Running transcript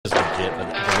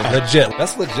Legit.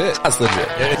 That's legit. That's legit.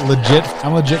 Legit.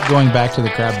 I'm legit going back to the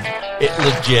crab. It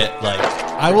legit. Like,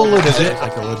 I will legit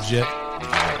like a legit.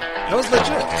 that was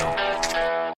legit.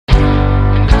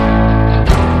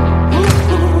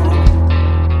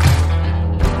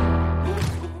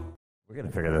 We're going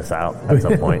to figure this out at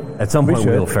some point. At some point,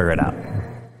 we'll figure it out.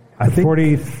 I think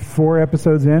 44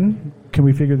 episodes in, can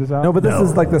we figure this out? no, but this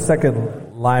is like the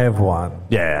second live one,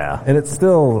 Yeah. and it's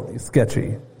still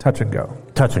sketchy, touch and go.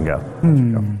 Touch and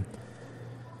go.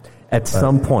 At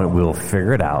some point, we'll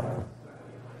figure it out,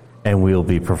 and we'll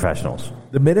be professionals.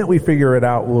 The minute we figure it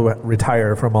out, we'll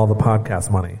retire from all the podcast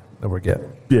money that we get.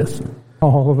 Yes.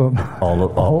 all of them. All the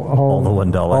 $1. All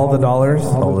the dollars.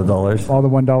 All the dollars. All the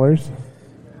 $1.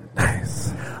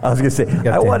 Nice. I was going to say,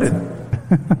 I wanted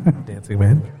Dancing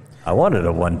Man. a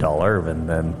 $1, and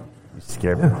then you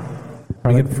scared me.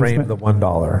 We can frame the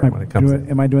 $1 when it comes in.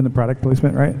 Am I doing the product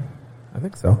placement right? I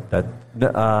think so. That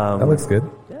looks good.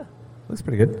 Yeah. Looks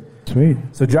pretty good. Sweet.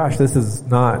 So, Josh, this is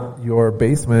not your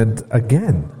basement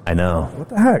again. I know. What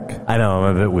the heck? I know.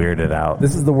 I'm a bit weirded out.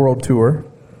 This is the world tour.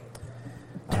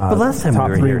 But last time we top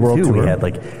were 3 here, world too, tour.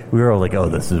 we were all like, oh,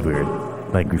 this is weird.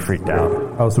 Like, we freaked out.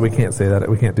 Oh, so we can't say that.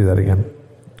 We can't do that again.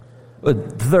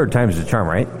 But the third time's the charm,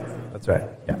 right? That's right.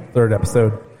 Yeah. Third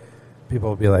episode. People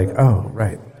will be like, oh,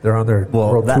 right. They're on their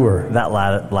world tour. That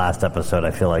last episode,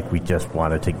 I feel like we just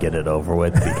wanted to get it over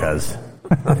with because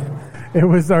It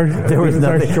was our shortest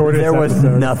there was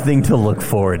episode. nothing to look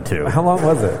forward to. How long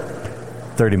was it?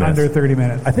 30 minutes. Under 30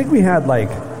 minutes. I think we had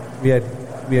we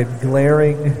had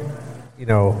glaring,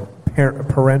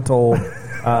 parental.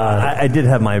 I did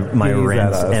have my Gaze rinse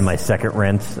at us. and my second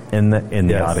rinse in the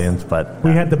Yes. audience, but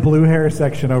We had the blue hair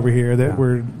section over here that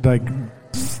were like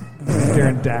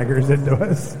staring daggers into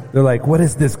us. They're like, what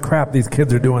is this crap these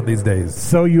kids are doing these days?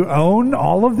 So you own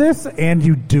all of this and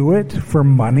you do it for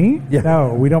money? Yeah.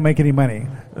 No, we don't make any money.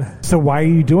 So why are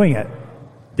you doing it?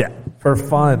 yeah. For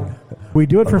fun. We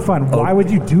do it for fun. Why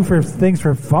would you do things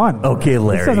for fun? Okay,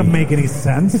 Larry. This doesn't make any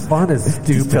sense. Fun is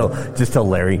stupid. Just tell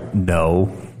Larry,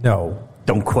 no, No.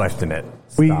 don't question it.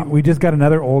 We just got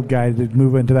another old guy to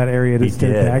move into that area to He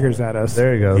stare did. daggers at us.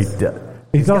 There he goes.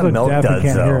 He's also got milk deaf and duds,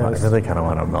 can't though. hear I us. really kind of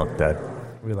want a milk dud.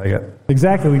 We like it.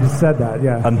 Exactly, we just said that.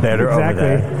 Yeah, I'm better over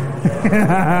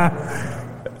exactly.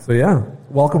 So, yeah.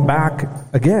 Welcome back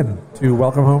again to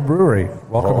Welcome Home Brewery.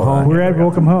 Welcome home. We're at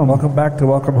Welcome Home. Welcome back to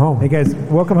Welcome Home. Hey guys,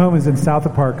 Welcome Home is in South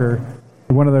of Parker,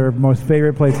 one of their most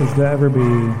favorite places to ever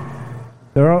be.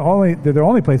 They're the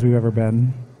only place we've ever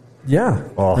been. Yeah.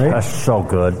 Oh, Right? that's so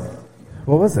good.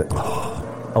 What was it?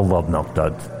 I love milk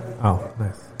duds. Oh,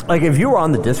 nice. Like, if you were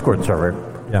on the Discord server,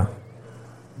 Yeah.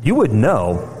 you would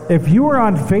know. If you were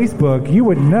on Facebook, you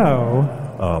would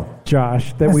know,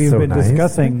 Josh, that That's we've so been nice.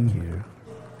 discussing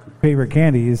favorite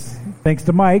candies. Thanks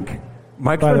to Mike.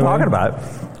 Mike's By been the way. talking about it.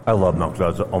 I love milk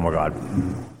duds. Oh, my God.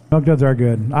 Milk duds are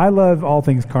good. I love all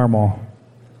things caramel.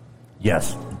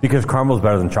 Yes, because caramel's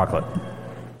better than chocolate.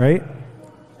 Right?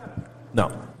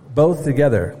 No. Both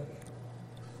together.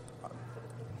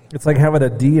 It's like having a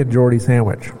D and Jordy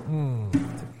sandwich.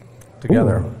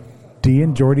 Together. Ooh. D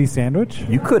and Jordy sandwich?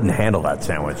 You couldn't handle that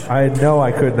sandwich. I know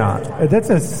I could not. That's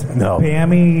a No.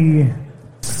 spammy,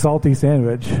 salty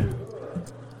sandwich.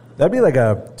 That'd be like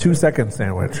a 2-second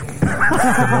sandwich.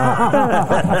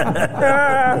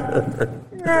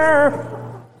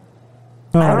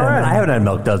 I haven't had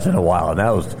milk duds in a while, and that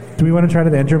was. Do we want to try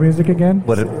the intro music again?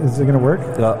 What Is it going to work?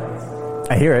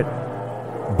 I hear it,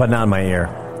 but not in my ear.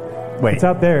 Wait, It's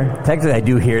out there. technically, I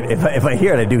do hear it. If I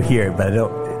hear it, I do hear it, but I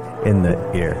don't in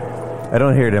the ear. I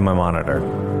don't hear it in my monitor.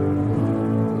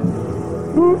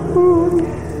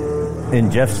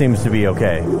 And Jeff seems to be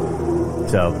okay.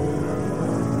 So,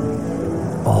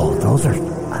 those are.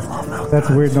 I love milk. That's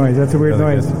a weird noise. That's a weird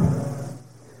Really noise. good.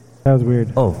 That was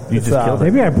weird. Oh, you It's, just killed it.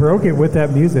 Maybe I broke it with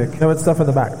that music. No, it's stuff in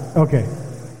the back. Okay.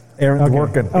 Aaron's Okay.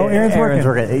 working. Oh, Aaron's Aaron's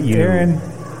working. working. Aaron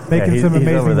making he's some over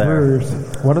amazing there. brewers.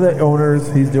 One of the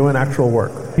owners, he's doing actual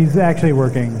work. He's actually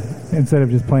working instead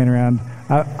of just playing around.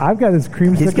 I've got this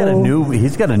creamsicle.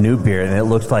 He's got a new beer, and it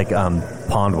looks like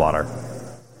pond water.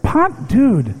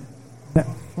 Dude.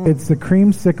 It's the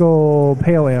creamsicle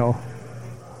pale ale.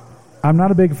 I'm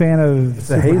not a big fan of It's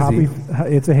a hazy.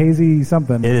 It's a hazy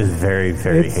something. It is very,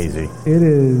 very It's- hazy.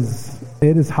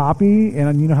 It is hoppy,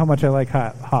 and you know how much I like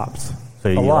hops. So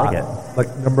you A lot. like it?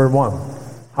 Like number one.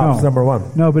 Hops No. number one.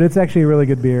 No, but it's actually a really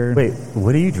good beer. Wait,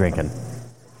 what are you drinking?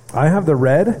 I have the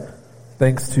red,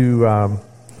 thanks to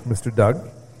Mr. Doug.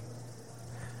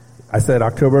 I said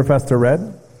Oktoberfest to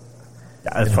red.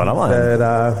 That's what I want.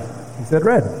 He said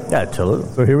red. Yeah,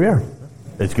 Toulouse. So here we are.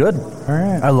 It's good. All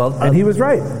right. I love. And he was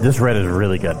right. This red is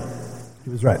really good.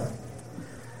 He was right.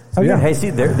 So, yeah. Hey, see,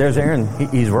 there's Aaron.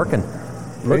 He's working.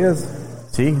 There he is.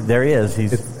 See, there he is.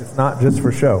 It's not just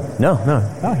for show. No.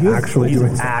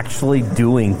 He's actually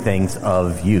doing things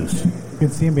of use. You can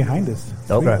see him behind us.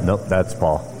 Nope, that's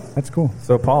Paul. That's cool.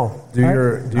 So, Paul, do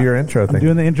your intro thing. I'm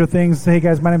doing the intro things. Hey,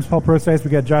 guys, my name's Paul Procyse.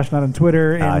 We got Josh Nutt on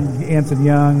Twitter and Anson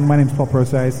Young. My name's Paul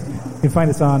Procyse. You can find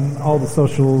us on all the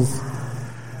socials.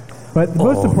 But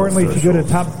most importantly, you should go to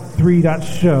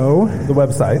top3.show. The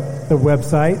website. The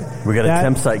website. We got a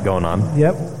temp site going on.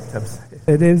 Yep.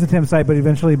 It is a temp site, but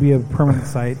eventually be a permanent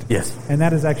site. Yes. And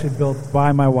that is actually built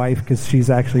by my wife because she's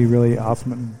actually really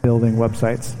awesome at building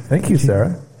websites. Thank you,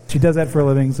 Sarah. She does that for a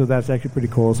living, so that's actually pretty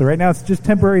cool. So right now it's just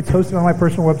temporary. It's hosted on my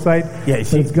personal website. Yeah,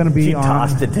 it's going to be she on.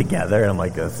 tossed it together, and I'm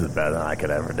like, this is better than I could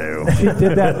ever do. She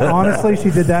did that. Honestly,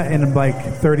 she did that in like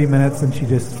 30 minutes, and she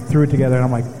just threw it together. And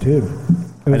I'm like, dude,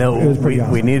 it was pretty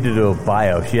awesome. We needed to do a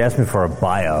bio. She asked me for a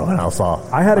bio, and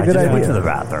I had a good idea. Went to the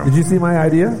bathroom. Did you see my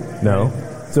idea? No.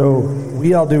 So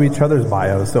we all do each other's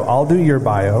bios. So I'll do your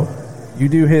bio, you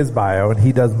do his bio, and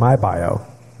he does my bio.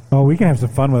 Oh, we can have some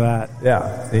fun with that.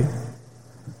 Yeah, see?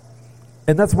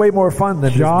 And that's way more fun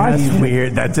than Josh. just That's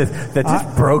weird. That just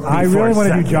broke me I for really a want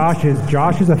to do second. Josh's.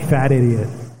 Josh is a fat idiot.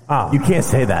 You can't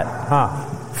say that.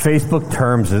 Facebook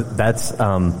terms. That's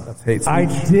hate speech. I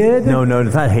did. No,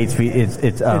 it's not hate speech.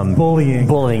 It's bullying.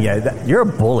 Bullying. Yeah, you're a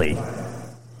bully.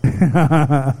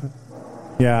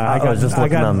 Yeah, I was just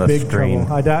looking on the big screen.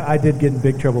 Trouble. I did get in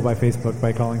big trouble by Facebook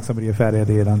by calling somebody a fat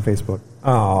idiot on Facebook.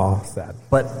 Oh, sad.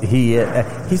 But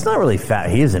he's not really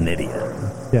fat. He is an idiot.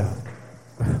 Yeah.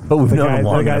 But we've known him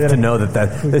long enough to know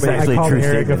that's actually I called a true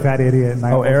Eric statement. a fat idiot. And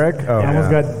Eric? I almost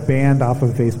got banned off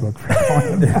of Facebook for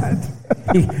calling him that.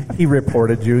 He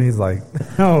reported you. He's like,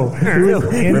 No.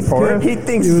 He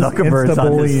thinks Zuckerberg's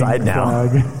on his side now.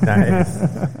 nice.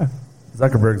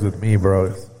 Zuckerberg's with me,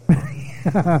 bros.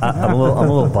 I'm a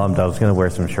little bummed. I was going to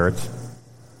wear some shirts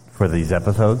for these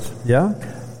episodes. Yeah?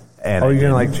 And you're going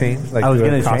to like change? Like I was do a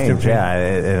going to costume change, yeah,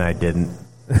 and I didn't.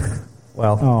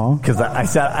 Well, because I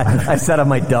sat on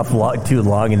my duff too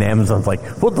long, and Amazon's like,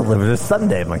 we'll deliver this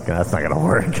Sunday. I'm like, no, that's not going to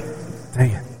work.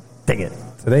 Dang it.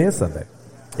 Today is Sunday.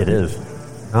 It is.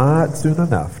 Not soon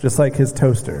enough. Just like his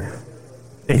toaster.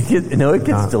 It gets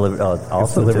delivered.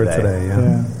 Also delivered today.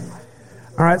 Yeah.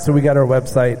 All right, so we got our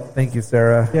website. Thank you,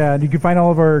 Sarah. Yeah, and you can find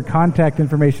all of our contact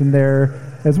information there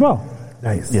as well.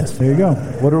 Nice. Yes. There you go.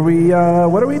 What are we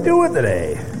doing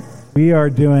today? We're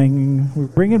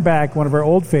bringing back one of our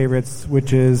old favorites,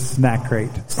 which is Snack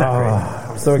Crate.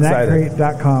 I'm so excited.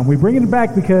 Snackcrate.com. We bring it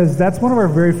back because that's one of our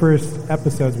very first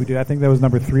episodes we did. I think that was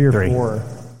number 3 or 4.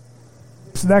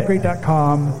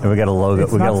 Snackcrate.com. And we got a logo.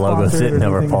 We got a logo sitting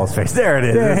over Paul's face. There it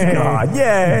is. Yay. It's gone.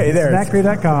 Yay! There.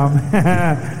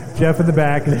 Snackcrate.com. Jeff in the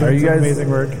back is doing some amazing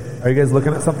work. Are you guys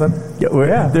looking at something?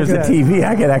 Yeah, there's a TV.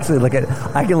 I can actually look at.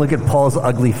 I can look at Paul's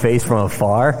ugly face from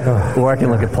afar, or I can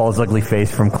look at Paul's ugly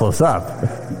face from close up.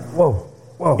 Whoa!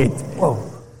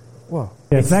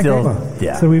 Yeah, Snack Crate.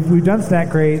 Yeah. So we've done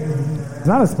Snack Crate. It's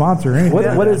not a sponsor or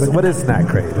anything. What is Snack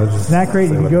Crate? Snack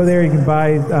Crate. You can go there. You can buy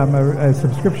a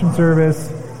subscription service,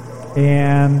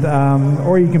 and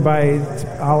or you can buy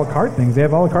a la carte things. They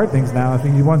have a la carte things now. If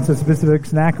you want a specific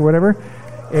snack or whatever.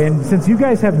 And since you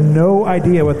guys have no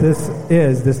idea what this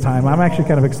is this time, I'm actually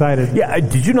kind of excited. Yeah,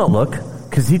 did you not look?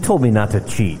 Because he told me not to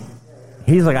cheat.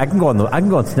 He's like, I can go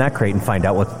on Snack Crate and find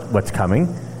out what's coming.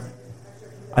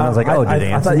 And I was like, oh, did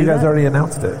Anson I thought you guys already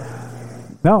announced it.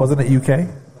 No, wasn't it UK?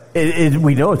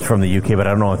 We know it's from the UK, but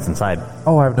I don't know what's inside.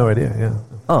 Oh, I have no idea. Yeah.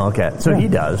 Oh, okay. So he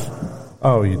does.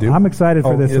 Oh, you do? I'm excited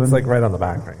for this one. It's like right on the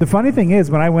back. Right? The funny thing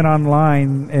is, when I went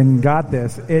online and got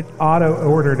this, it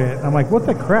auto-ordered it. I'm like, what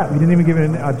the crap? You didn't even give it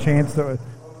a chance to...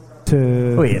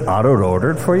 Wait, it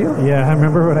auto-ordered for you? Yeah, I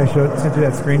remember when I sent you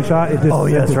that screenshot. It just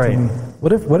sent that's it right. to me.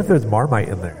 What if there's Marmite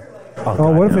in there?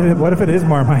 What if it is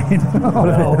Marmite?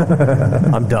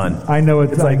 I'm done. I know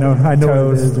it's like I know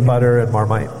toast, what it is. butter, and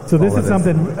Marmite. So this is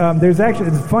something. There's actually,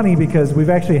 it's funny because we've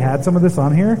actually had some of this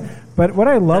on here. But what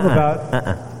I love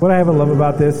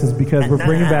about this is because we're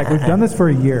bringing back. We've done this for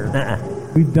a year.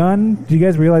 Do you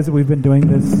guys realize that we've been doing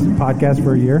this podcast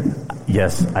for a year?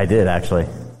 Yes, I did actually.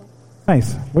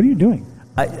 Nice. What are you doing?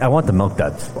 I want the milk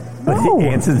duds. No.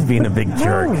 Anson's being a big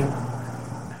jerk.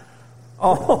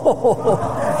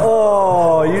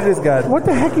 Oh, you just got... What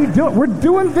the heck are you doing? We're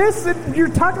doing this and you're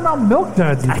talking about milk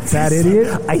duds, you fat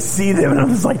idiot. I see them and I'm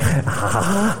just like,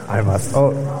 I must...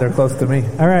 Oh, they're close to me.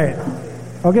 All right.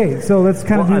 Okay, so let's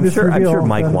kind of do this reveal. I'm sure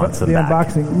Mike wants them back.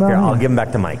 Unboxing. Here, I'll give them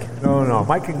back to Mike. No.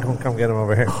 Mike can come get them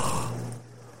over here.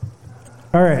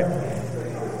 All right.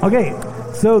 Okay,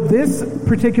 so this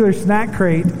particular snack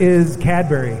crate is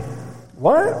Cadbury.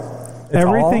 What?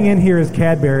 Everything in here is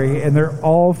Cadbury, and they're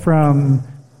all from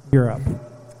Europe.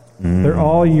 They're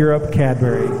all Europe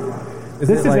Cadbury. This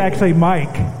is actually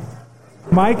Mike.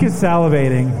 Mike is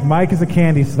salivating. Mike is a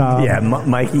candy snob. Yeah,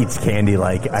 Mike eats candy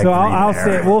like. So I'll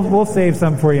say we'll save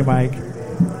some for you, Mike.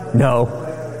 No.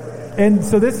 And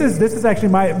so this is actually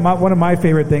my one of my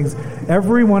favorite things.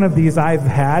 Every one of these I've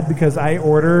had because I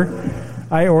order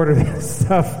this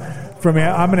stuff from.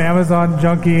 I'm an Amazon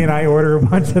junkie, and I order a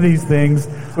bunch of these things.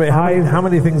 Wait, how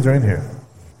many things are in here?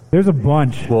 There's a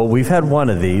bunch. Well, we've had one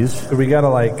of these. So we gotta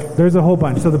like. There's a whole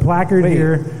bunch. So the placard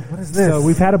here. What is this? So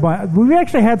we've had a bunch. We've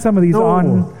actually had some of these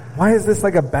on. Why is this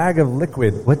like a bag of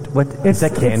liquid? What is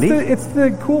that candy? It's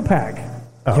the cool pack.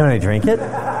 Can I drink it?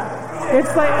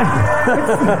 It's like.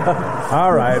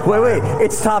 All right. Wait.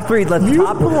 It's top three.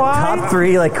 Top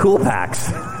three like cool packs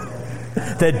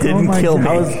that didn't kill me.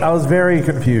 I was very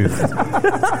confused.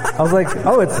 I was like,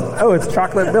 it's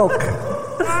chocolate milk.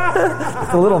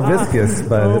 It's a little viscous,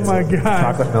 but it's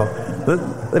chocolate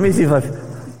milk. Let me see if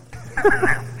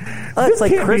it's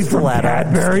like crystal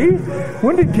Cadbury.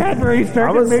 When did Cadbury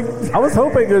start to make? I was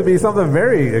hoping it would be something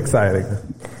very exciting,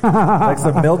 like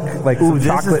some milk, like some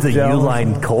chocolate this is the gel.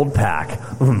 Uline cold pack.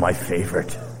 My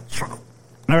favorite.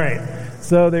 All right.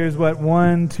 So there's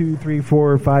 1, 2, 3,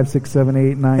 4, 5, 6, 7,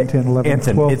 8, 9, 10, 11,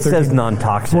 Anton, 12, it 13, says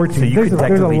non-toxic, 14. so you there's could a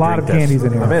technically lot of drink candies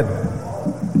this. in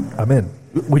here. I'm in.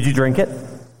 Would you drink it?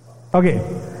 Okay.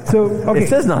 So It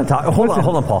says non-toxic. Hold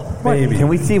on, Paul. Maybe. Can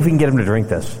we see if we can get him to drink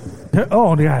this?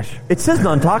 Oh gosh. It says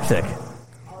non-toxic.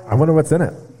 I wonder what's in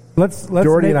it. Let's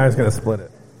Jordy and I was going to split it.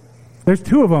 There's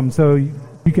 2 of them, so you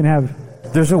can have.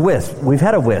 There's a wisp. We've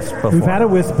had a wisp before. We've had a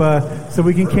Wispa, so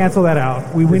we can cancel that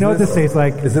out. We know what this tastes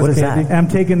like. Is this What is candy? that? I'm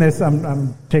taking this.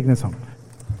 I'm taking this home.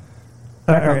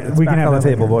 It's we back can have on the that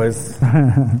table, later. boys.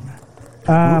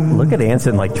 Look at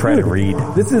Anson try to read.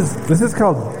 This is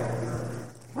called.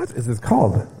 What is this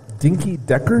called? Dinky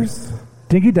Deckers.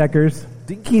 Dinky Deckers.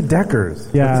 Dinky Deckers.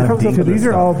 Yeah. What's up So with these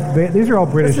this are stuff? these are all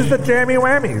British. This is the jammy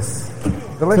whammies.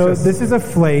 So Delicious. this is a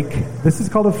flake. This is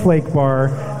called a flake bar.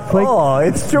 Flake, Oh,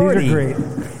 it's Jordy. These are great.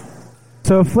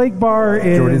 So a flake bar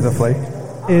is Jordy's a flake.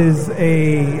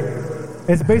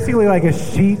 It's basically like a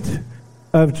sheet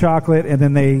of chocolate, and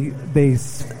then they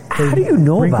How do you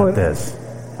know sprinkle about it- this?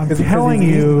 I'm 'Cause telling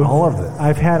he's you, eaten all of this.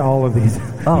 I've had all of these.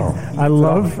 Oh. I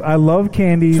love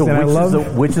candies, So and I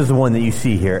love. which is the one that you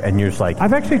see here, and you're just like,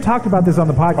 I've actually talked about this on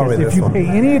the podcast. Probably If this you one. pay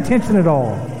any attention at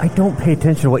all, I don't pay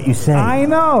attention to what you say. I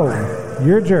know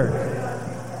you're a jerk.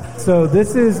 So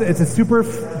it's a super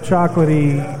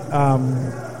chocolatey.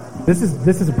 This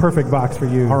is a perfect box for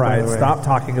you. All by right, the way. stop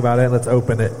talking about it. Let's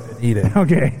open it and eat it.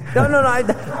 Okay.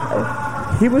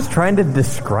 No. He was trying to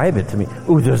describe it to me.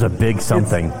 Ooh, there's a big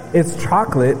something. It's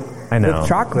chocolate. I know. With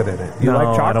chocolate in it. You No,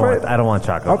 like chocolate? I don't want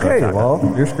chocolate. Okay, No chocolate.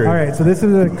 well, you're screwed. All right. So this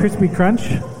is a crispy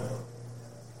crunch.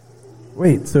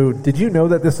 Wait, so did you know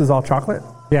that this is all chocolate?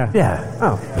 Yeah. Yeah.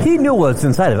 Oh. He knew what's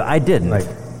inside of it. I didn't. Like,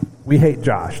 we hate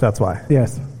Josh. That's why.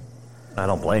 Yes. I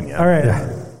don't blame you. All right.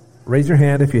 Yeah. Raise your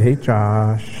hand if you hate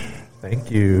Josh. Thank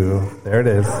you. There it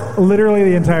is. Literally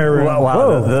the entire room. Wow.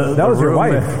 Whoa, that was your room-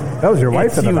 wife. That was your wife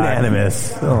It's in the back.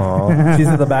 unanimous. Aw. She's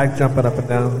in the back jumping up and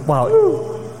down. Wow.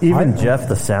 Even Jeff,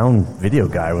 the sound video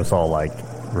guy, was all like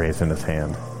raising his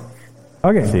hand.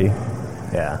 Okay. See?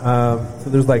 Yeah. So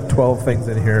there's like 12 things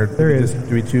in here. There is.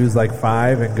 Do we choose like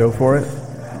 5 and go for it?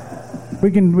 We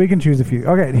can choose a few.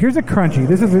 Okay. Here's a crunchy.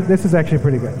 This is actually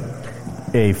pretty good.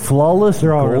 A flawless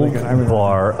They're all gold really good. I really-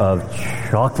 bar of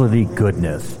chocolatey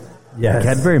goodness. Yes.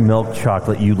 Cadbury milk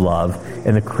chocolate you love,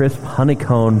 and the crisp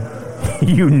honeycomb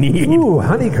you need. Ooh,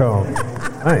 honeycomb.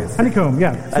 Nice. Honeycomb.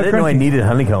 Yeah. So I didn't know I crunchies. needed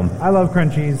honeycomb. I love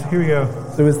crunchies. Here we go.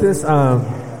 So is this,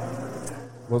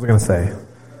 what was I going to say?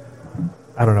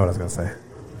 I don't know what I was going to say.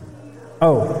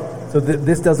 Oh, so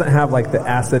this doesn't have like the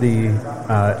acidy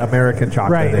American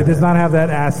chocolate. Right. in It does not have that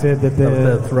acid that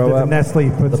The throw that up, the Nestle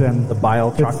puts in. the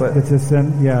bile chocolate. It's just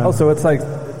in, yeah. Oh, so it's like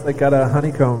got a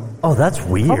honeycomb. Oh, that's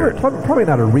weird. Probably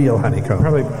not a real honeycomb.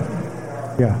 Probably.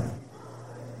 Yeah.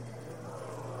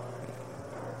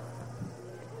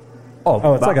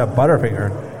 Oh, it's like a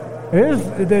Butterfinger. It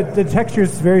is. The texture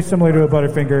is very similar to a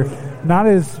Butterfinger. Not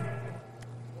as.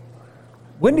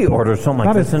 Wendy ordered something like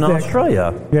Not this as in thick.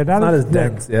 Australia. Yeah. Not as thick.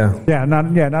 dense, yeah. Yeah.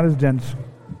 Not as dense.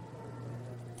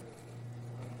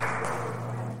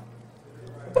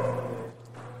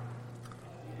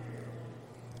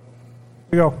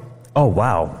 Here we go. Oh,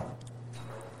 wow.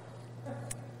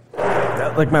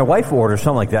 Like my wife ordered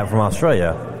something like that from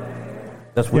Australia.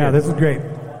 That's weird. Yeah, this is great.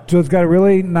 So it's got a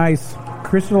really nice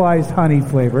crystallized honey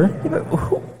flavor.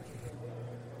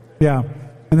 Yeah,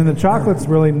 and then the chocolate's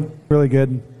really, really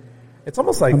good. It's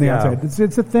almost like on the outside.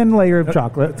 It's a thin layer of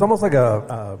chocolate. It's almost like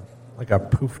a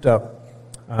poofed up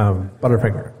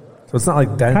Butterfinger. So it's not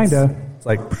like dense. Kinda. It's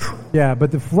like Yeah,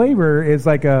 but the flavor is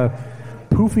like a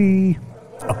poofy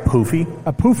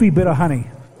bit of honey.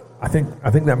 I think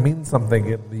that means something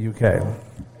in the UK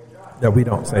that we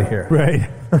don't say here. Right.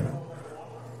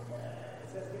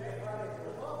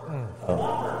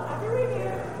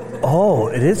 Oh,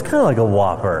 it is kind of like a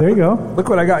Whopper. There you go. Look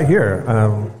what I got here.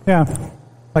 Yeah.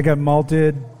 Like a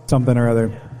malted something or other.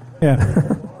 Yeah.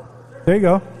 There you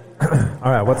go.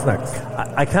 All right, what's next?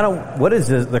 I kind of, what is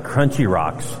this? The Crunchy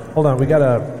Rocks. Hold on, we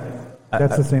gotta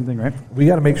That's the same thing, right?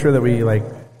 make sure that we like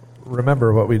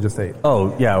remember what we just ate.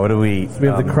 Oh, yeah, what do we... We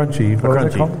have the crunchy. What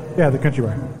was it crunchy. called? Yeah, the country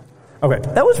bar. Okay.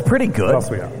 That was pretty good. What else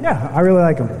we got? Yeah, I really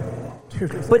like them.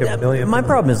 But my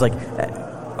problem is, like,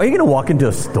 are you going to walk into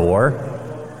a store,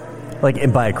 like,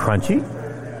 and buy a Crunchy?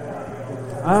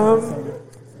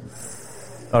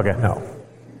 Okay. No.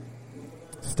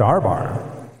 Star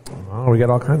Bar. Oh, we got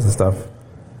all kinds of stuff.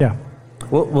 Yeah.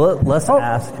 Well, let's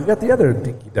ask. We got the other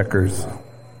Dinky Deckers.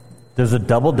 There's a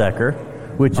double decker,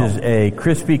 which is a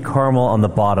crispy caramel on the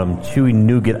bottom, chewy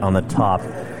nougat on the top,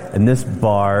 and this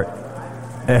bar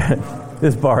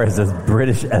is as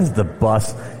British as the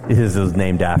bus is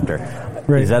named after.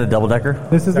 Right. Is that a double decker?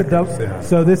 This is the double. Yeah.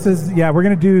 So this is we're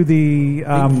gonna do the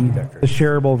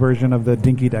shareable version of the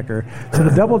Dinky Decker. So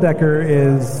the double decker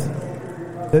is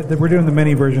we're doing the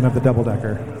mini version of the double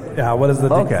decker. Yeah, what does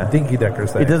the Dinky Decker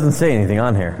say? It doesn't say anything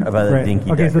on here about the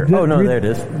Dinky Decker. So there it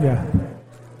is. Yeah.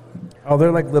 Oh,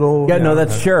 they're like little... Yeah, no,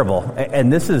 that's shareable.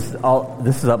 And this is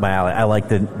up my alley. I like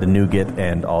the nougat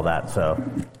and all that, so...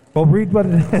 Well, read what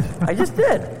it is. I just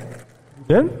did.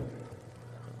 Did?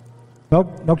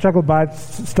 Milk chocolate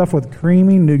bites stuffed with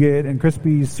creamy nougat and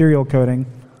crispy cereal coating.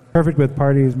 Perfect with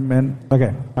parties, men.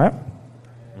 Okay, all right.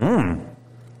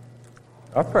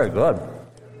 That's pretty good.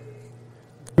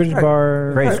 British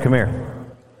bar. Grace, come here.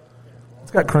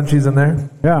 It's got crunchies in there.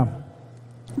 Yeah.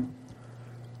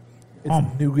 It's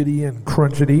nougaty and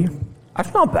crunchity.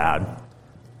 That's not bad.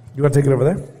 You want to take it over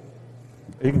there?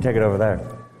 You can take it over there.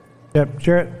 Yep,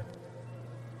 share it.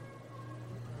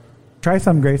 Try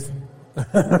some, Grace.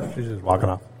 She's just walking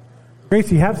off.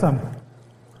 Grace, you have some.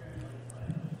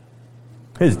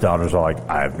 His daughters are like,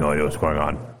 I have no idea what's going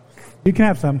on. You can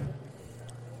have some.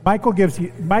 Mike,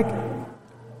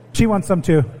 she wants some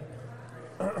too.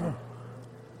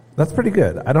 That's pretty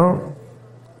good.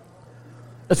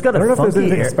 It's got I don't know a if there's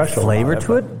funky anything special flavor about it,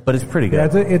 to it, but it's pretty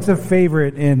good. Yeah, it's a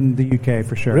favorite in the UK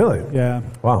for sure. Really? Yeah.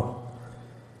 Wow.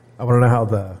 I want to know how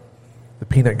the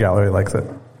peanut gallery likes it.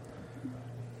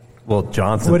 Well,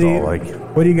 Johnson's What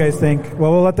do you guys think?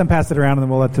 Well, we'll let them pass it around, and then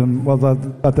we'll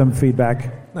let them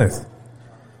feedback. Nice.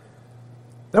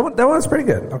 That one was pretty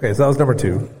good. Okay, so that was number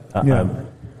 2. Yeah.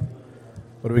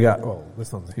 What do we got? Oh,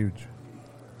 this one's huge.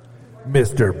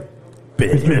 Mr.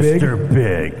 Big. Mr.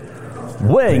 Big.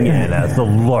 Weighing in as the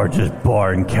largest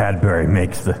bar in Cadbury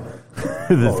makes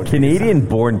this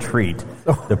Canadian-born treat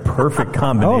the perfect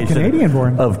combination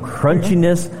Canadian-born. of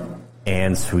crunchiness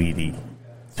and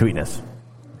sweetness.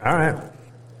 All right.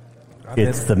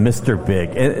 It's the Mr. Big.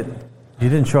 You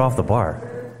didn't show off the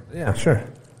bar. Yeah, sure.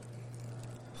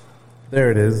 There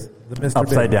it is. The Mr.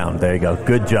 Upside Big. down. There you go.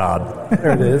 Good job.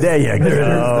 There it is. There you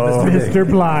go. Mr. Big. Mr.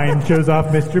 Blind shows off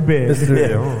Mr. Big. Mr.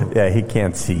 Big. Yeah, he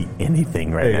can't see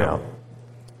anything right There you now. go.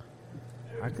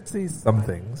 I could see some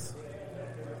things.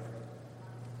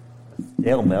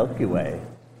 Stale Milky Way.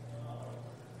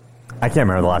 I can't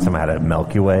remember the last time I had a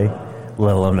Milky Way,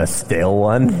 let alone a stale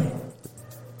one.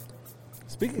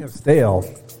 Speaking of stale,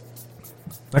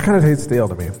 that kind of tastes stale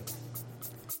to me.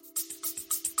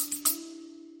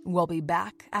 We'll be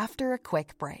back after a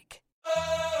quick break.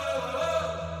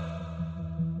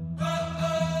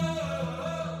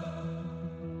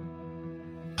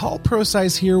 Paul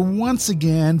Procise here once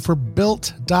again for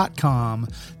Built.com.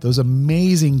 Those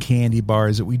amazing candy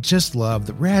bars that we just love,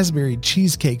 the raspberry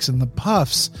cheesecakes and the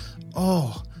puffs.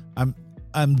 Oh,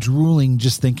 I'm drooling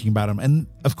just thinking about them. And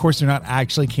of course, they're not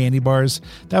actually candy bars.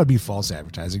 That would be false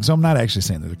advertising. So I'm not actually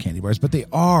saying they're candy bars, but they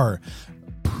are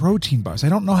protein bars. I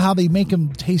don't know how they make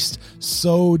them taste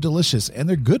so delicious, and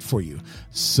they're good for you.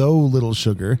 So little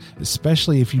sugar,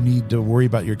 especially if you need to worry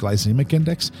about your glycemic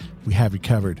index, we have you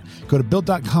covered. Go to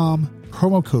Built.com,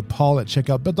 promo code Paul at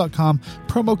checkout. Built.com,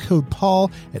 promo code Paul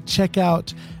at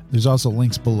checkout. There's also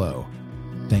links below.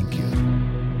 Thank you.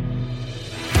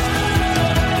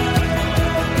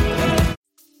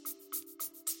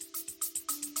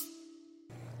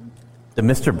 The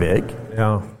Mr. Big?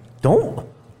 Yeah.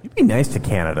 You be nice to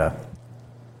Canada.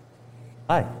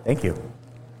 Hi, thank you.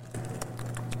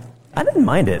 I didn't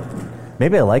mind it.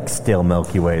 Maybe I like stale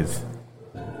Milky Ways.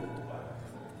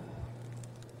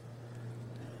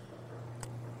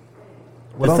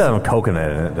 It doesn't have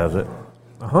coconut in it, does it?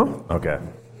 Uh-huh. Okay.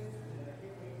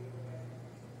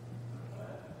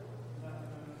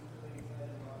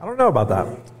 I don't know about that.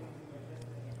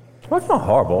 Well, it's not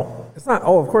horrible. It's not.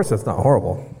 Oh, of course it's not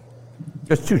horrible.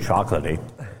 Just too chocolatey.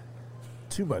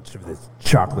 Too much of this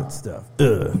chocolate stuff.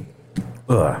 Ugh.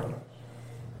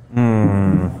 I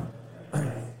don't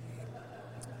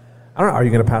know. Are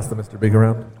you going to pass the Mr. Big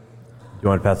around? You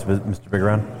want to pass Mr. Big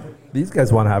around? These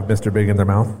guys want to have Mr. Big in their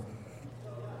mouth.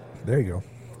 There you go.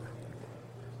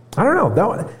 I don't know. That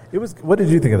one. It was. What did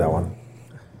you think of that one?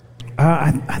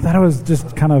 I thought it was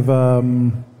just kind of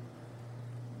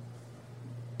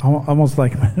almost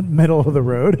like middle of the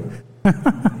road.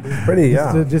 Pretty,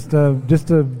 yeah. Just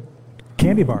a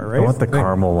candy bar, right? I want the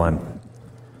caramel one.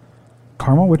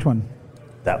 Caramel? Which one?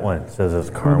 That one says it's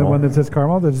The caramel. one that says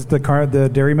caramel? That's the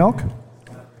dairy milk?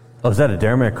 Oh, is that a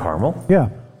Dairy Milk caramel? Yeah.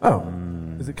 Oh,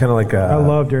 is it kind of like a? I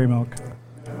love dairy milk.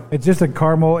 It's just a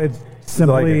caramel. It's Is it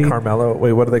simply like a Carmelo.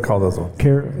 Wait, what do they call those ones?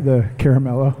 the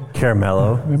caramello.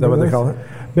 Caramello. Is that what they those? call it?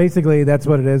 Basically, that's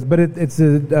what it is. But it's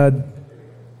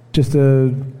just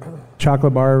a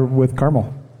chocolate bar with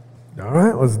caramel. All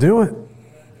right, let's do it.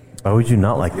 Why would you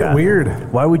not like that?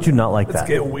 Weird. Why would you not like Let's that?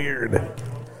 get weird.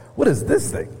 What is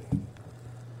this thing?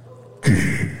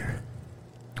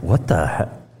 What the heck?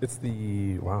 It's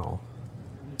the wow.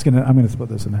 I'm gonna split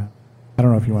this in half. I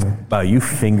don't know if you want to. Wow, you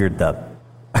fingered the.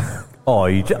 Oh,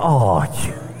 you. I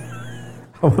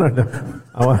want to know.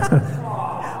 I want.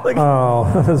 Like, Oh,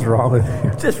 what is wrong with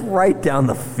you? just right down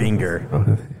the finger.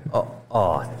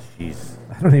 Oh, jeez.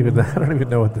 I don't even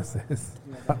know what this is.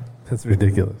 That's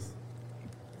ridiculous.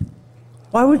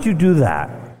 Why would you do that?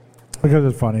 Because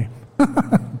it's funny.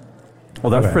 Well,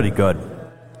 that's Okay. pretty good.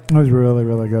 It was really,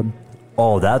 really good.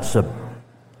 Oh, that's a.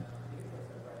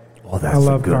 Oh, that's I love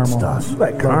some good caramel. stuff. You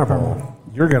like caramel.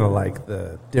 You're gonna like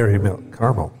the Dairy Milk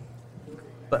caramel.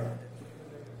 But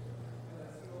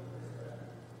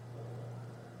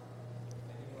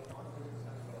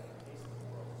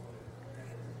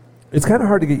It's kind of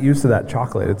hard to get used to that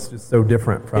chocolate. It's just so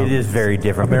different from. it is very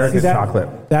different. American See, that-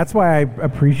 chocolate. That's why I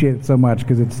appreciate it so much,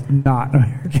 because it's not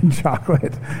American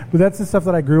chocolate. But that's the stuff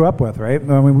that I grew up with, right?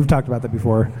 I mean, we've talked about that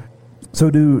before. So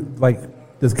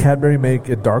does Cadbury make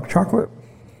a dark chocolate?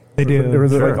 They do. Or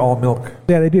is it Sure. like all milk?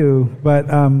 Yeah, they do. But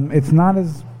it's not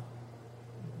as.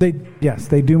 Yes,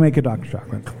 they do make a dark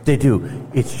chocolate. They do.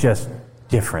 It's just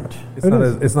different. It's It not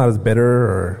is. as it's not as bitter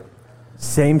or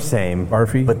Same,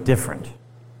 Barfy? but different.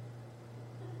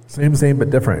 same but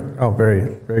different. Oh,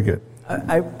 very very good.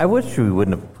 I wish we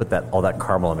wouldn't have put all that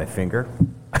caramel on my finger.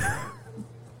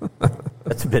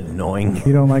 That's a bit annoying.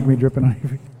 You don't like me dripping on your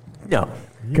feet? No,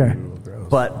 Okay.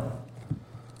 but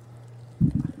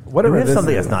Whatever we have this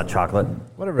something is, that's not chocolate.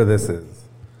 whatever this is.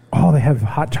 Oh, they have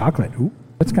hot chocolate. Ooh,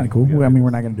 that's kind of cool. I mean, we're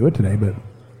not going to do it today, but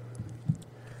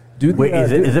Do the, Wait,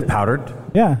 is do- it powdered?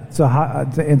 yeah, it's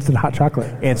it's instant hot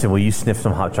chocolate. Anson, will you sniff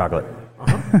some hot chocolate?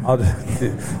 I'll just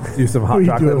do some hot You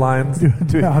chocolate do- lines. Do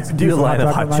Do a some line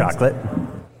of hot lines. chocolate.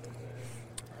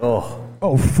 Oh,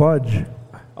 Oh, fudge.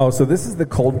 Oh, so this is the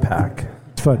cold pack.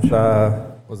 It's fudge.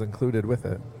 Was included with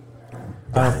it.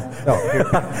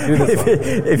 Do this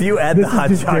one. if you add This the is hot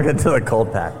just chocolate to the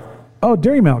cold pack, Oh,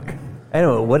 dairy milk. I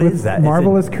don't know what is that. Is it-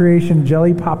 Marvelous creation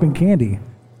jelly popping candy.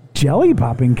 Jelly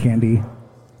popping candy.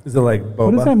 Is it like boba?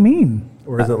 What does that mean?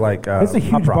 Or is it like It's a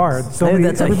Pop huge Rocks? bar. So Hey, many-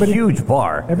 that's a everybody- huge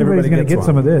bar. Everybody's Everybody going to gets get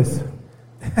some one. of this.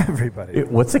 Everybody.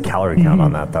 What's the calorie count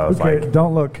on that, though? It's Okay, like,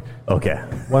 don't look. okay.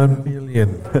 1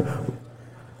 million.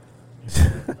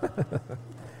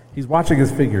 He's watching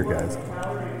his figure, guys.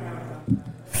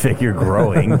 Figure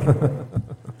growing.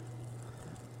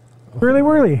 Whirly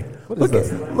whirly. What is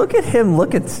this? Look at him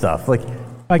look at stuff. Like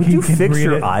would he you can fix read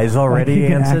your it. eyes already, Like he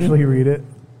can Anson? actually read it.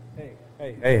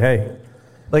 Hey.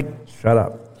 Like, Shut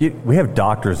up. we have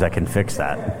doctors that can fix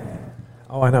that.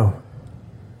 Oh, I know.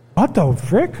 What the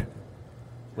frick?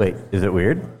 Wait, is it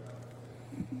weird?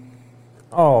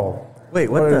 Oh. Wait,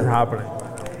 what What is the happening?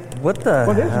 what the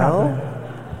What is hell? happening?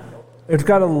 It's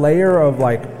got a layer of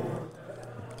like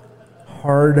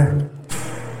hard.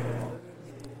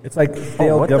 It's like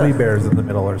stale what gummy the- bears in the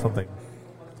middle or something.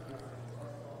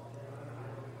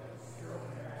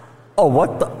 Oh,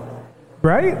 what the?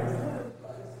 Right?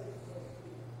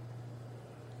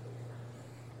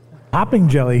 Popping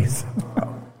jellies.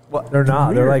 They're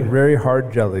not. They're like very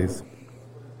hard jellies.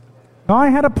 Oh, I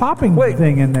had a popping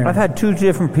thing in there. I've had two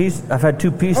different pieces. I've had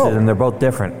two pieces, Oh. and they're both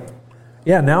different.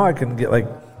 Yeah, now I can get like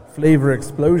flavor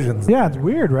explosions. Yeah, it's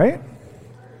weird, right?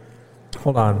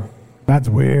 Hold on. That's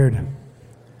weird.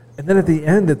 And then at the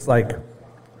end, it's like,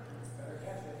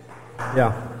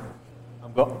 yeah,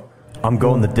 I'm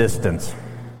going the distance.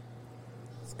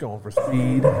 Going for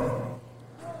speed.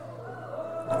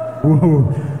 Ooh.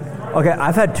 Okay,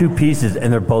 I've had 2 pieces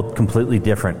and they're both completely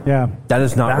different. Yeah. That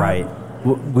is not That- right.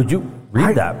 Would you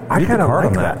read that? I Read the kind of card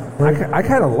like on that. I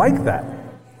kind of like that.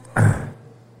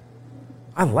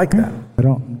 I like that. I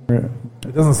don't.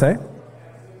 It doesn't say.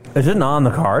 Is it not on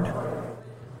the card? Am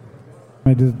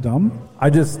I just dumb? I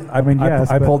mean,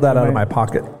 yes, I but pulled that out of am I- my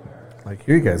pocket. Like,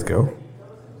 here you guys go.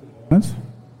 That's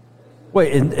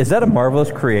Wait, is that a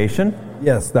marvelous creation?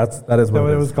 Yes, that is that what what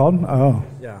it it was is. called? Oh,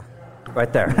 Yeah.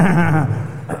 Right there.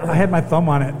 I had my thumb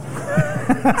on it.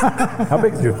 How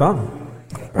big is your thumb?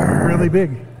 Really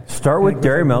big. Start with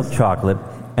dairy milk chocolate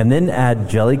and then add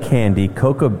jelly candy,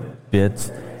 cocoa bits,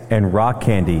 and rock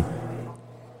candy.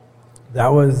 That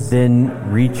was.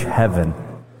 Then reach heaven.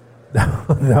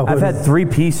 I've had 3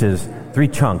 pieces, 3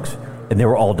 chunks, and they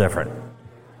were all different.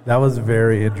 That was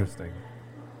very interesting.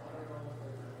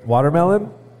 Watermelon.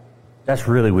 That's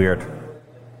really weird.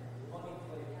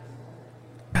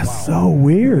 That's so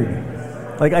weird.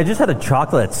 Like, I just had a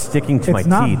chocolate that's sticking to my It's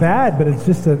not teeth. bad, but it's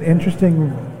just an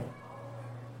interesting.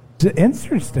 It's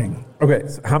interesting. Okay,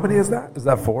 so how many is that? Is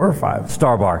that 4 or 5?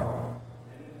 Star bar.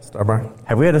 Star bar?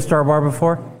 Have we had a Star bar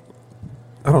before?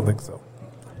 I don't think so.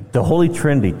 The Holy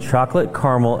Trinity, chocolate,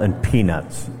 caramel, and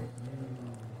peanuts,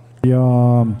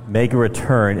 Yum. make a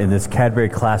return in this Cadbury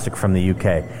classic from the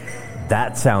UK.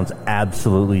 That sounds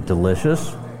absolutely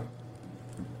delicious.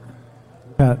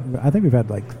 I think we've had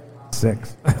like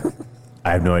 6. I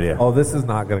have no idea. Oh, this is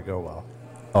not going to go well.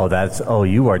 Oh,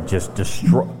 you are just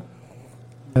destroy.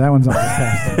 That one's not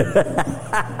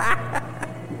fantastic.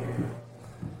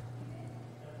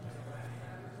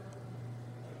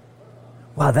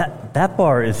 Wow, that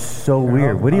bar is so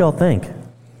weird. What do y'all think?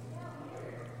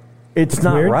 It's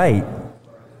not weird? right.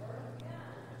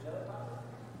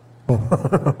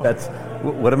 That's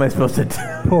what am I supposed to do?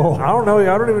 I don't know.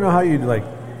 I don't even know how you like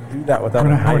do that without a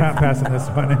We're knife. not passing this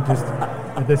one.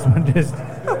 This one just.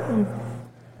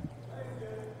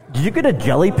 Did you get a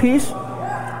jelly piece,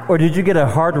 or did you get a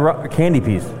hard candy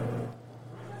piece?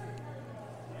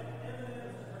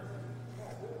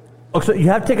 Oh, so you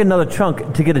have to take another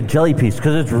chunk to get a jelly piece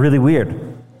because it's really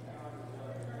weird.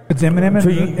 It's M&M. So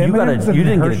you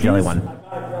didn't get a jelly one.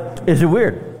 Is it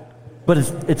weird? But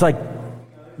it's like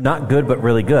not good, but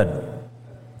really good.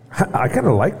 I kind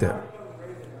of liked it.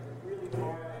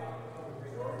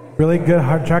 Really good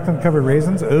hard chocolate covered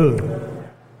raisins. Ugh.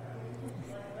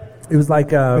 It was like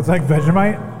It's like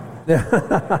Vegemite. it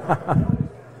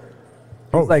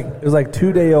was like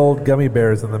 2-day-old gummy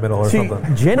bears in the middle or See,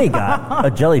 something. Jenny got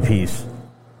a jelly piece,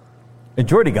 and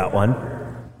Jordy got one.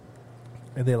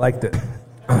 And they liked it.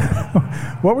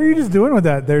 What were you just doing with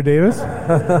that there, Davis?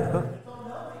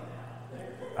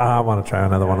 I want to try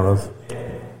another one of those.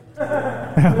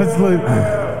 It's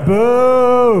like,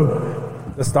 boo!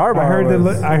 The Star Bar.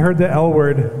 I heard the L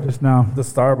word just now. The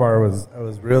Star Bar was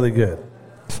really good.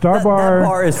 Star That Bar.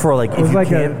 bar is for like was if you like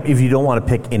can't, if you don't want to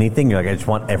pick anything, you're like I just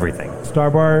want everything.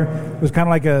 Star Bar was kind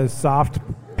of like a soft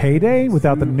payday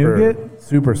without the nougat.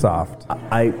 Super soft.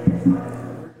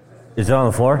 Is it on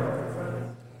the floor?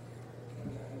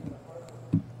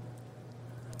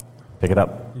 Pick it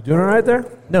up. You doing all right there?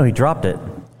 No, he dropped it.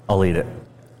 I'll eat it.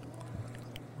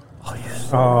 Oh, yes.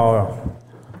 Oh,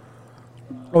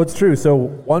 it's true. So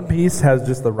one piece has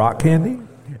just the rock candy,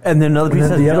 And then another and piece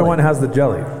then has the other jelly. one has the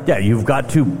jelly. Yeah, you've got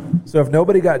to. So if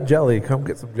nobody got jelly, come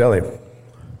get some jelly.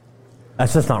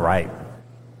 That's just not right.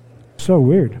 So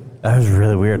weird. That was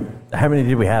really weird. How many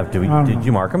did we have? Did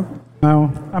you mark them?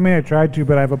 No, I mean I tried to,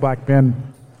 but I have a black pen.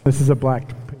 This is a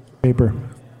black paper.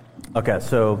 Okay,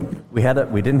 so we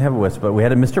didn't have a wisp, but we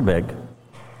had a Mr. Big.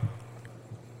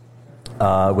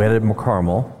 We had a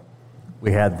caramel.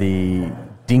 We had the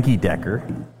Dinky Decker.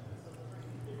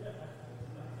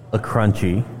 A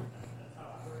crunchy.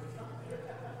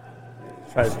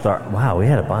 Wow, we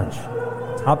had a bunch.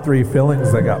 Top 3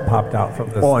 fillings that got popped out from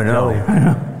this Oh, I know.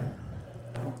 jelly.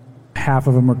 Half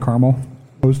of them are caramel.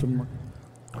 Most of them are.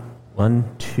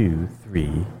 1, 2,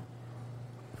 3,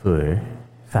 4,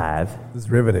 5. This is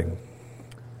riveting.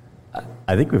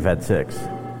 I think we've had 6.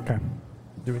 Okay.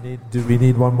 Do we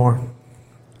need one more?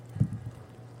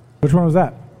 Which one was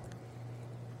that?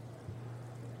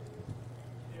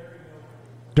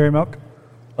 Dairy milk?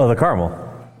 Oh, the caramel.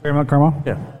 Dairy milk caramel?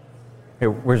 Yeah.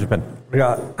 Here, where's your pen? We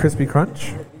got crispy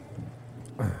crunch.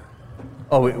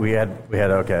 Oh, we had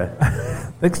okay.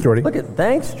 Thanks, Jordy.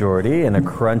 Thanks, Jordy, and a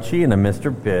crunchy and a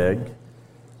Mr. Big.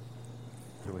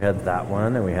 So we had that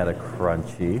one, and we had a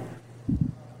crunchy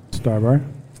Star Bar.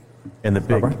 and the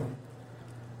big. Starbar.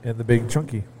 And the big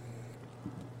chunky.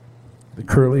 The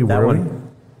curly That whirly. one.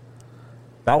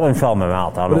 That one fell in my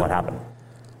mouth. I don't know what happened.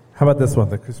 How about this one,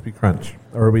 the crispy crunch?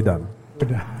 Or are we done?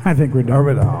 I think we're done. Are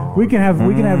we done? We can have these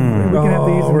and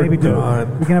we're maybe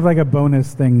done. we can have like a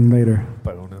bonus thing later.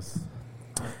 Bonus.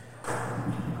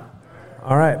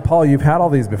 All right, Paul, you've had all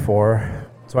these before,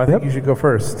 so I think you should go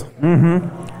first.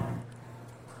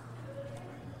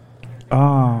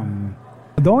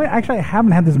 Actually, I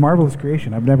haven't had this marvelous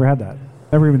creation. I've never had that.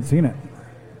 Never even seen it.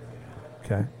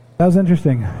 Okay. That was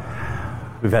interesting.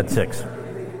 We've had 6.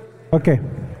 Okay.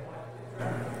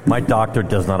 My doctor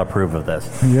does not approve of this.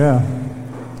 Yeah.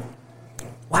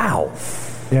 Wow.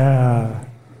 Yeah.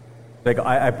 Like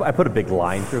I put a big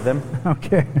line through them.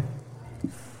 Okay.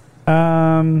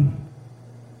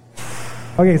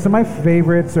 Okay, so my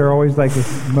favorites are always like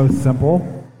the most simple.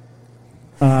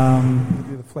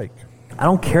 Do the flake. I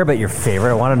don't care about your favorite.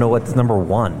 I want to know what's number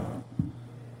 1.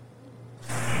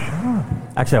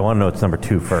 Actually, I want to know what's number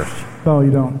 2 first. Oh, you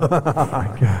don't. Oh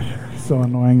my gosh, so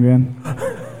annoying, man.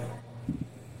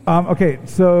 Okay,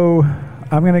 so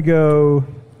I'm gonna go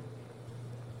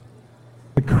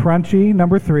the crunchy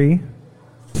number 3,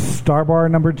 Star Bar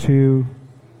number 2,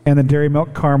 and the Dairy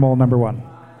Milk Caramel number 1.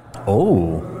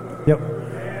 Oh. Yep.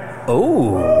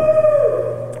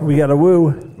 Oh. We got a woo.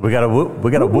 We got a whoop.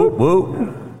 We got a whoop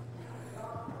whoop.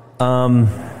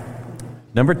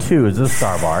 Number 2 is the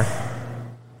Star Bar.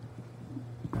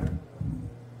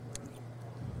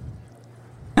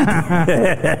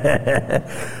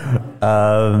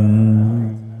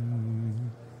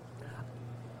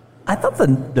 I thought the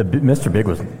Mr. Big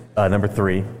was number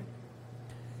 3,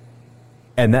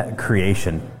 and that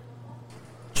creation,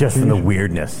 just from the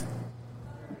weirdness.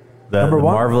 The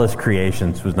Marvelous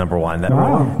Creations was number 1.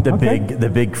 The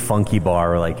big funky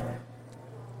bar, like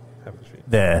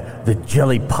the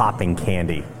jelly popping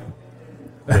candy.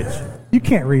 Which You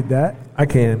can't read that. I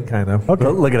can, kind of. Okay.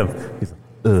 look at him. He's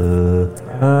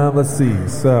Let's see.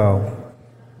 So,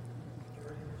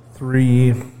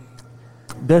 3.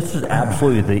 This is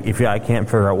absolutely if I can't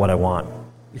figure out what I want.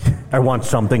 I want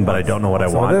something, but I don't know what I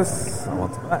want. This. I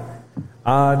want some of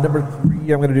that. Number 3,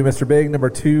 I'm going to do Mr. Big. Number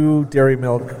 2, Dairy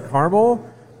Milk Caramel.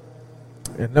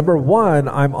 And number 1,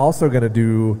 I'm also going to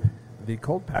do the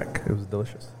cold pack. It was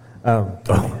delicious.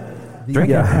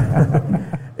 Drink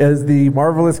it. Is the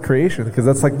Marvelous Creation, because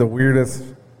that's like the weirdest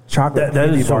chocolate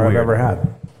candy bar I've ever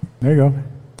had. There you go.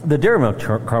 The Dairy Milk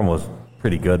Caramel was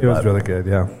pretty good. It was really good,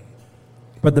 yeah.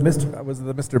 But the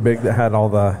Mr. Big that had all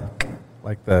the,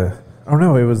 like the, oh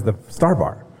no, it was the Star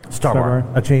Bar. Star Bar.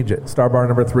 I changed it. Star Bar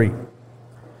number 3.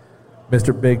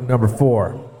 Mr. Big number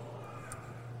 4.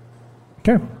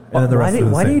 Okay. And then the rest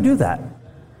Why do you do that?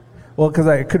 Well, because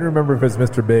I couldn't remember if it was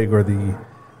Mr. Big or the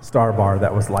Star Bar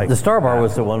that was like. The Star Bar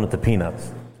was the one with the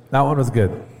peanuts. That one was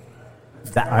good.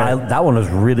 That one was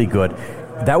really good.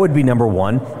 That would be number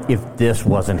 1 if this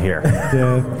wasn't here.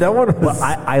 Yeah. That one was. But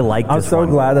I like this I'm so one.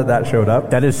 glad that showed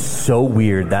up. That is so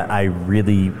weird that I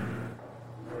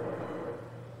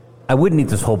wouldn't eat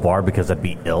this whole bar because I'd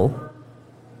be ill.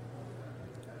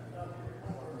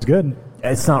 It's good.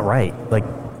 It's not right. Like,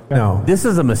 No. this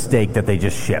is a mistake that they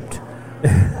just shipped.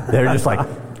 They're just like,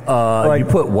 you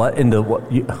put what into what?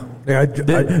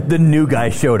 The new guy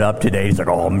showed up today. He's like,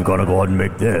 oh, I'm going to go ahead and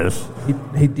make this.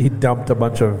 He dumped a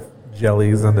bunch of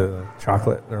jellies into the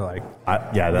chocolate. They're like,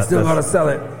 That's still got to sell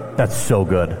it. That's so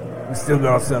good. We still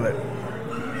got to sell it.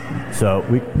 So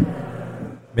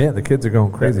Man, the kids are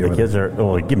going crazy. the with kids it.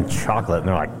 are, give them chocolate, and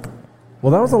they're like,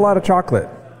 Well, that was a lot of chocolate.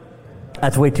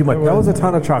 that's way too much. That was a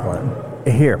ton of chocolate.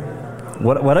 Here,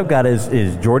 what I've got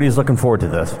is Jordy's looking forward to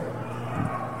this.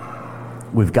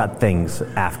 We've got things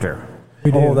after.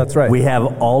 Oh, that's right. We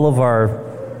have all of our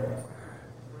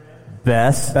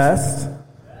bestest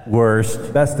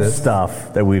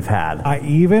stuff that we've had. I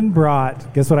even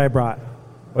brought, guess what I brought?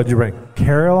 What'd you bring?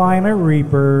 Carolina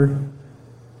Reaper.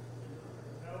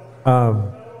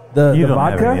 The You don't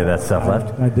vodka? have any of that stuff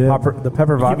left. I did. The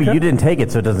pepper Yeah, vodka? but you didn't take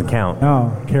it, so it doesn't count.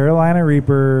 No, Carolina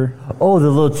Reaper. Oh, the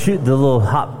little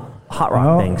hot rock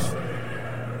No. things.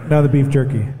 No, the beef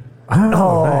jerky.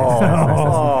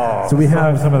 So we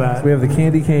have some of that. So we have the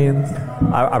candy canes.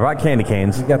 I brought candy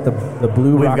canes. We got the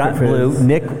blue We've Rocket got Fizz. blue.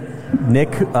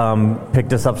 Nick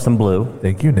picked us up some blue.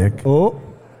 Thank you, Nick. Oh,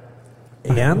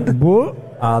 And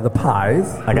the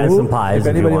pies. I got some pies. If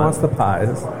if you anybody want. wants the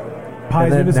pies.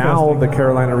 pies And are then now disgusting. the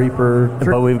Carolina Reaper.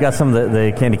 But we've got some of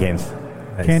the candy canes.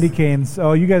 Nice. Candy canes.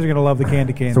 Oh, you guys are gonna love the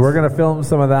candy canes. So we're going to film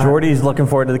some of that. Jordy's looking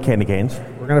forward to the candy canes.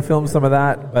 We're going to film some of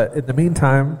that. But in the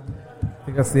meantime, I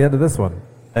think that's the end of this one.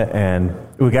 And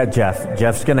we got Jeff.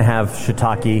 Jeff's going to have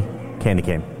shiitake candy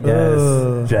cane.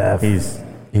 Yes. Jeff. He's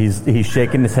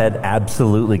shaking his head.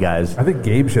 Absolutely, guys. I think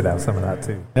Gabe should have some of that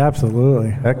too. Absolutely,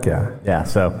 Heck yeah. Yeah,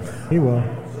 so he will.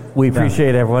 We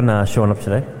appreciate everyone showing up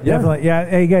today. Yeah. Definitely. Yeah.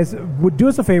 Hey, guys, do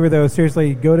us a favor, though.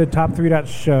 Seriously, go to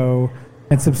top3.show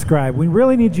and subscribe. We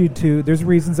really need you to. There's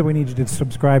reasons that we need you to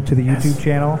subscribe to the YouTube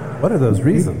channel. What are those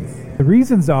reasons? The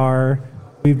reasons are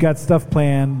we've got stuff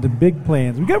planned, the big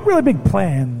plans. We've got really big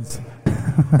plans.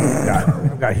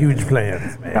 I've got huge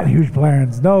plans, man. Got huge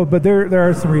plans. No, but there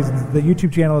are some reasons. The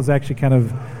YouTube channel is actually kind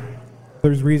of.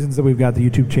 There's reasons that we've got the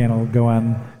YouTube channel go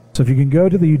on. So if you can go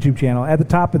to the YouTube channel, at the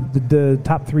top of the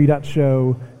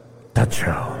top3.show.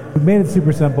 We've made it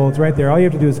super simple. It's right there. All you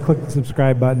have to do is click the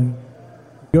subscribe button.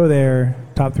 Go there,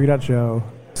 top3.show,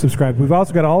 subscribe. We've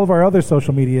also got all of our other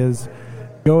social medias.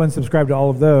 Go and subscribe to all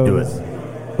of those. Do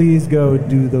it. Please go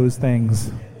do those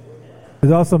things.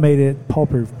 It's also made it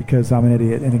pulp-proof because I'm an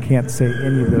idiot and I can't say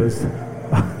any of those.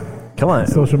 Come on.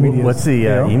 Social media. What's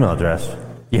the email address?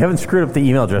 You haven't screwed up the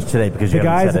email address today because The you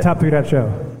haven't guys said at it.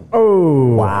 top3.show.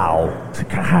 Oh. Wow.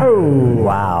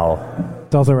 Wow.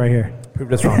 It's also right here.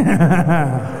 Proved us wrong.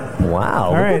 Wow.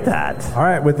 All Look right. at that. All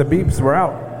right, with the beeps, we're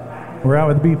out. We're out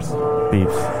with the beeps.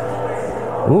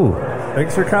 Beeps. Ooh.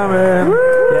 Thanks for coming.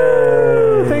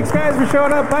 Yay. Thanks, guys, for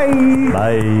showing up. Bye.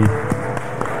 Bye.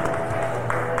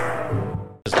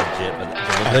 It's legit.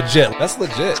 But legit. That's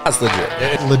legit. That's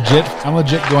legit. Legit. I'm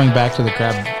legit going back to the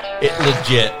crab. It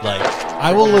legit. Like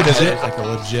I will legit like a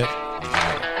legit.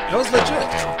 that was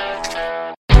legit.